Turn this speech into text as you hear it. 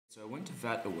So I went to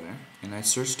VAT Aware and I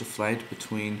searched a flight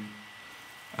between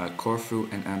Corfu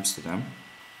and Amsterdam,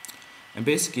 and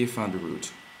basically I found a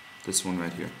route, this one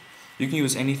right here. You can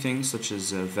use anything such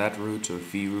as VAT route or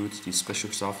V-route, these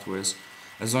special softwares,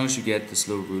 as long as you get this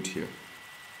little route here.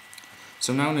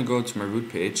 So now I'm going to go to my route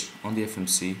page on the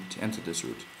FMC to enter this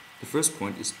route. The first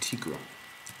point is Tigra.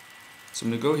 So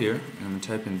I'm going to go here and I'm going to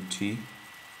type in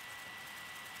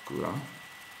Tigra.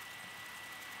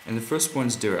 And the first point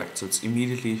is direct, so it's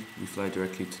immediately we fly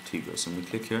directly to Tigra. So I'm going to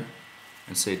click here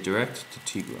and say direct to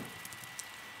Tigra.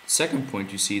 The second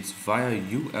point you see it's via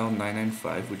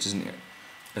UL995, which is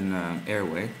an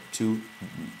airway, to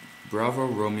Bravo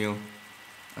Romeo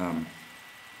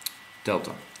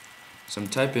Delta. So I'm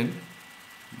typing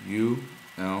UL995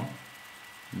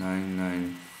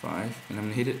 and I'm going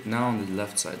to hit it now on the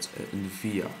left side in the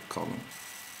VIA column.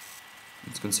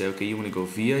 It's going to say, okay, you want to go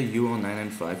via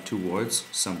UL995 towards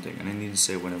something, and I need to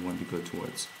say what I want to go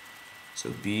towards. So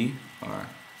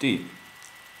BRD.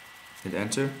 Hit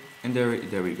enter, and there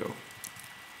we go.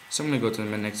 So I'm going to go to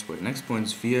my next point. Next point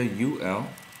is via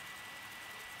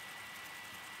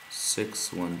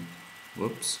UL61.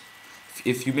 Whoops.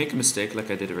 If you make a mistake like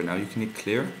I did right now, you can hit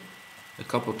clear a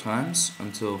couple times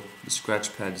until the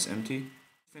scratch pad is empty.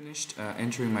 Finished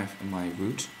entering my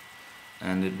route.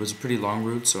 And it was a pretty long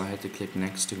route, so I had to click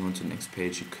next to go into the next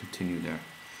page and continue there.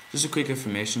 Just a quick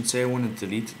information, say I want to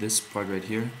delete this part right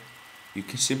here. You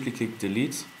can simply click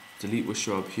delete, delete will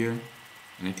show up here,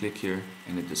 and I click here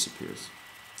and it disappears.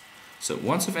 So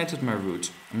once I've entered my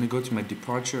route, I'm going to go to my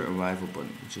departure arrival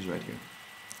button, which is right here.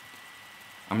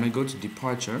 I'm going to go to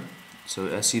departure,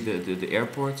 so I see the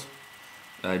airport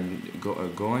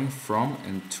going from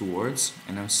and towards,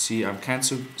 and I can't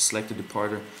select the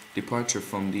departure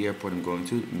from the airport I'm going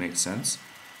to. It makes sense,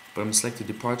 but I'm going to select the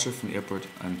departure from the airport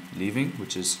I'm leaving,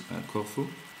 which is Corfu.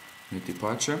 Hit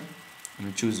departure. I'm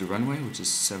going to choose the runway, which is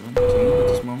 17 at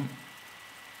this moment.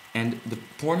 And the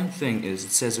important thing is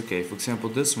it says, okay, for example,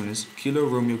 this one is Kilo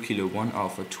Romeo Kilo 1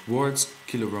 Alpha towards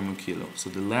Kilo Romeo Kilo.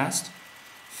 So the last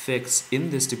fix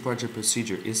in this departure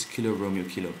procedure is Kilo Romeo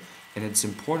Kilo. And it's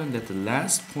important that the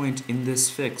last point in this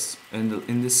fix,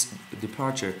 in this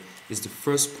departure, is the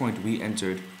first point we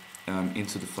entered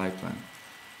into the flight plan.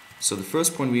 So the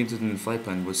first point we entered in the flight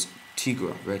plan was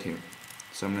Tigra, right here.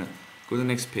 So I'm going to go to the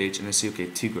next page and I see, okay,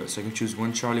 Tigra. So I can choose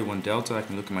 1 Charlie, 1 Delta. I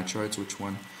can look at my charts which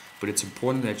one. But it's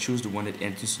important that I choose the one that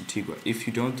enters in Tigra. If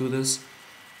you don't do this,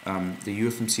 the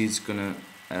UFMC is going to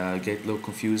get a little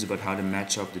confused about how to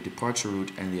match up the departure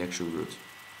route and the actual route.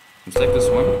 You select this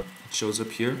one. It shows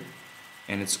up here.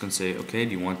 And it's going to say, okay,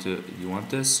 do you want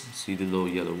this? See the little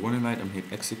yellow warning light. I'm going to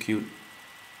hit execute,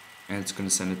 and it's going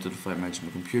to send it to the flight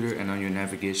management computer. And on your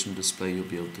navigation display, you'll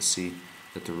be able to see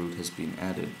that the route has been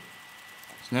added.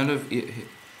 So now that I've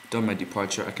done my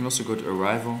departure, I can also go to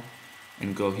arrival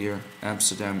and go here,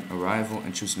 Amsterdam arrival,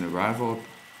 and choose an arrival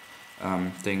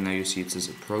thing. Now you see it says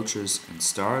approaches and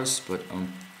stars, but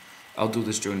I'll do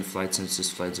this during the flight since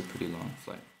this flight's a pretty long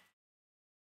flight.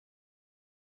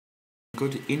 Go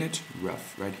to init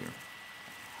ref right here,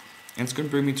 and it's going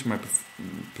to bring me to my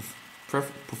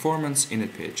performance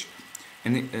init page,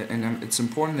 and it's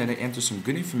important that I enter some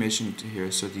good information into here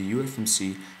so the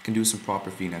UFMC can do some proper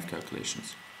VNAV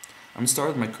calculations. I'm going to start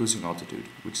with my cruising altitude,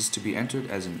 which is to be entered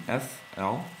as an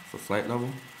FL for flight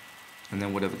level, and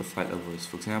then whatever the flight level is,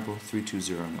 for example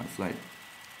 320 on my flight.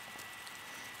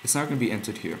 It's now going to be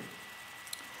entered here.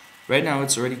 Right now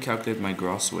it's already calculated my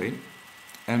gross weight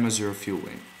and my zero fuel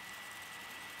weight.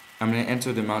 I'm going to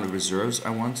enter the amount of reserves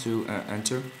I want to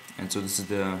enter, and so this is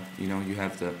you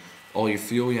have all your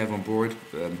fuel you have on board.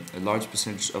 A large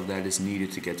percentage of that is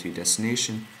needed to get to your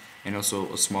destination, and also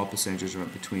a small percentage, or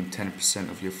between 10%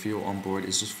 of your fuel on board,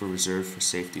 is just for reserve for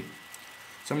safety.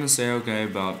 So I'm going to say, okay,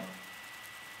 about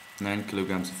 9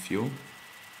 kilograms of fuel.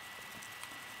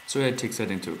 So that takes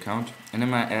that into account, and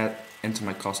then I enter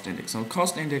my cost index. Now, the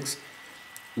cost index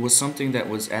was something that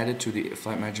was added to the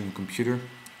flight management computer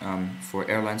for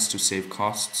airlines to save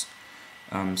costs.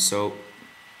 So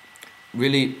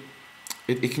really,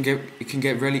 it can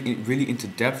get really into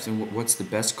depth in what's the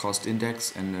best cost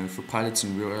index. And for pilots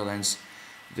in real airlines,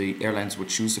 the airlines would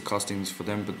choose the costings for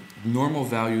them. But normal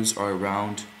values are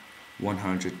around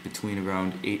 100, between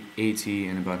around 80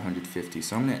 and about 150.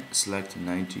 So I'm going to select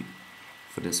 90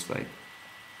 for this flight.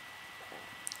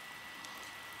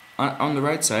 On the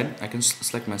right side, I can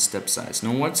select my step size.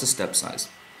 Now, what's a step size?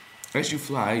 As you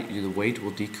fly, the weight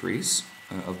will decrease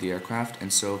of the aircraft,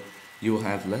 and so you will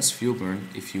have less fuel burn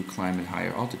if you climb at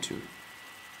higher altitude.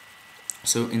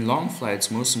 So in long flights,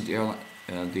 most of the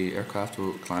aircraft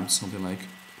will climb to something like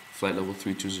flight level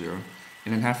 320,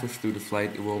 and then halfway through the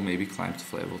flight it will maybe climb to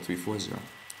flight level 340.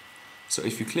 So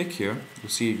if you click here, you'll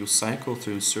see you'll cycle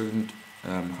through certain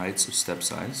heights of step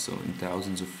size, so in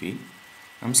thousands of feet.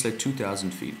 I'm going to select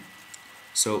 2,000 feet.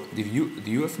 So the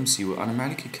ufmc will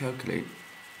automatically calculate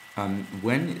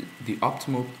when the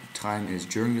optimal time is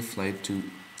during your flight to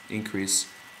increase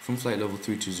from flight level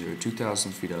 320,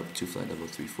 2,000 feet up, to flight level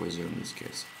 340 in this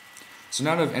case. So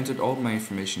now that I've entered all my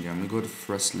information here, I'm going to go to the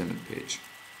thrust limit page.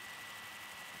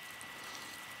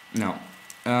 Now,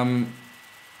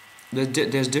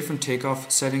 there's different takeoff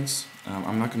settings.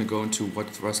 I'm not going to go into what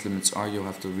thrust limits are. You'll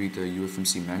have to read the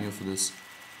ufmc manual for this.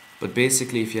 But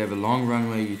basically, if you have a long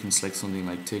runway, you can select something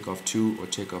like takeoff 2 or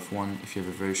takeoff 1. If you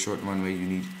have a very short runway, you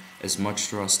need as much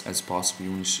thrust as possible.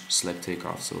 You want to select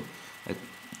takeoff. So at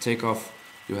takeoff,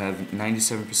 you have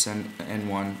 97%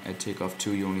 N1. At takeoff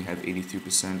 2, you only have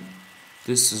 83%.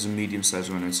 This is a medium-sized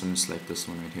runway, so I'm going to select this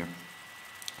one right here,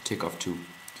 takeoff 2.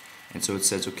 And so it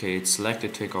says, okay, it's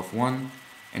selected takeoff 1,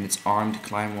 and it's armed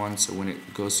climb 1, so when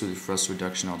it goes through the thrust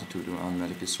reduction altitude, it will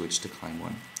automatically switch to climb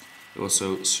 1. It will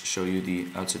also show you the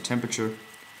outside temperature,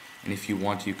 and if you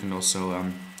want, you can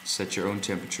also set your own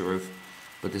temperature,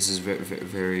 but this is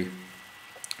very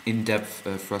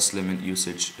in-depth thrust limit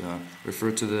usage.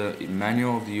 Refer to the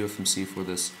manual of the ufmc for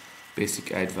this.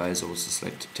 Basic, I advise also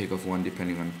select takeoff 1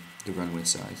 depending on the runway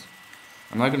size.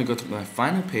 I'm now going to go to my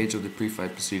final page of the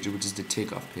pre-flight procedure, which is the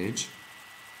takeoff page.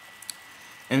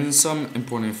 And there's some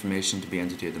important information to be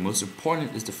entered here. The most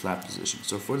important is the flap position.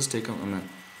 So for this takeoff, I'm going to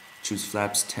choose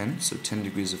flaps 10, so 10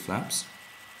 degrees of flaps.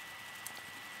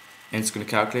 And it's going to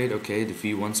calculate, okay, the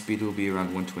V1 speed will be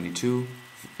around 122,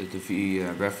 the V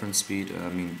reference speed,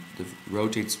 the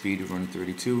rotate speed of around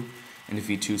 32, and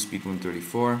the V2 speed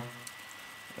 134.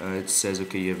 It says,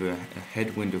 okay, you have a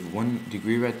headwind of 1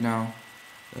 degree right now.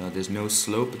 There's no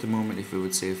slope at the moment. If it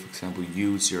would say, for example,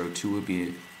 U02 would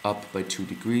be up by 2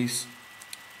 degrees.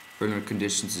 Further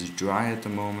conditions is dry at the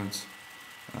moment.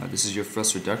 This is your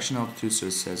thrust reduction altitude, so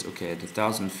it says, okay, at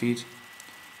 1,000 feet,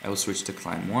 I will switch to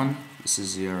climb 1. This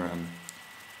is your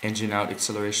engine out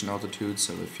acceleration altitude,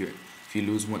 so if you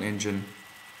lose one engine,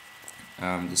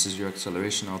 this is your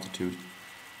acceleration altitude.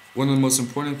 One of the most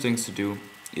important things to do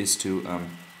is to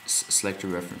select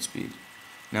your reference speed.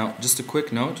 Now, just a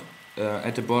quick note,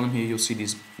 at the bottom here you'll see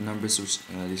these numbers,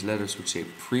 these letters which say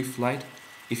pre-flight.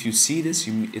 If you see this,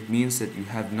 it means that you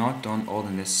have not done all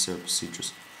the necessary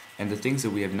procedures. And the things that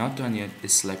we have not done yet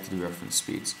is select the reference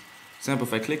speeds. For example,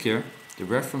 if I click here, the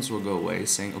reference will go away,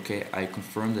 saying, okay, I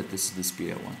confirm that this is the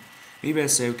speed I want. Maybe I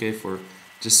say, okay,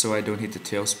 just so I don't hit the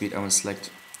tail speed, I want to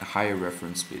select a higher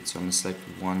reference speed. So I'm going to select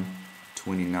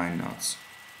 129 knots.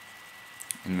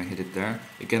 And when I hit it there,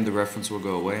 again the reference will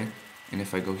go away. And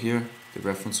if I go here, the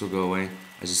reference will go away.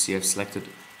 As you see, I've selected,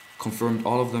 confirmed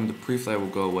all of them, the pre-flight will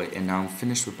go away, and now I'm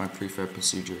finished with my pre-flight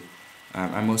procedure.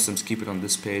 I most times keep it on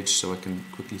this page so I can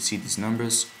quickly see these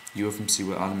numbers. ufmc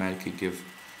will automatically give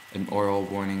an oral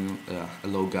warning, a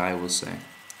low guy will say,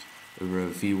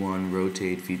 V1,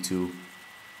 rotate, V2.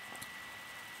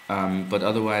 But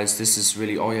otherwise, this is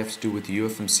really all you have to do with the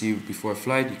ufmc before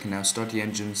flight. You can now start the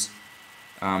engines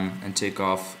and take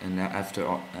off, and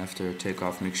after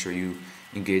takeoff, make sure you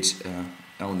engage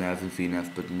LNAV and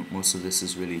VNAV, but most of this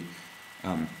is really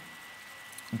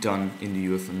done in the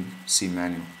ufmc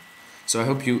manual. So I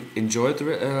hope you enjoyed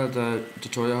the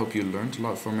tutorial. I hope you learned a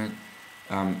lot from it.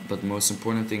 But the most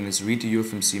important thing is read the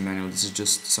ufmc manual. This is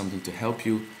just something to help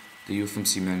you. The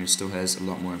ufmc manual still has a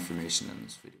lot more information than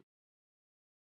this video.